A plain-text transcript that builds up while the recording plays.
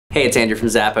Hey, it's Andrew from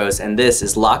Zappos, and this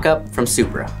is Lockup from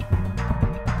Supra.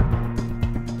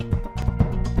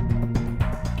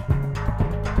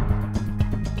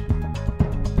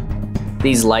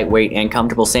 These lightweight and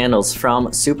comfortable sandals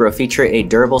from Supra feature a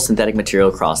durable synthetic material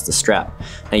across the strap.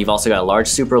 Now you've also got a large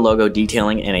Supra logo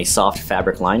detailing and a soft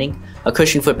fabric lining, a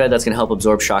cushioned footbed that's going to help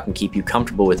absorb shock and keep you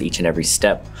comfortable with each and every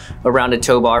step, a rounded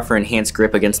toe bar for enhanced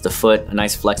grip against the foot, a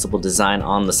nice flexible design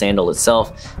on the sandal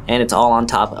itself, and it's all on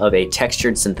top of a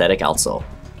textured synthetic outsole.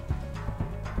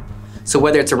 So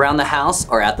whether it's around the house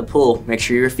or at the pool, make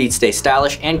sure your feet stay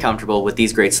stylish and comfortable with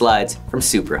these great slides from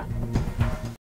Supra.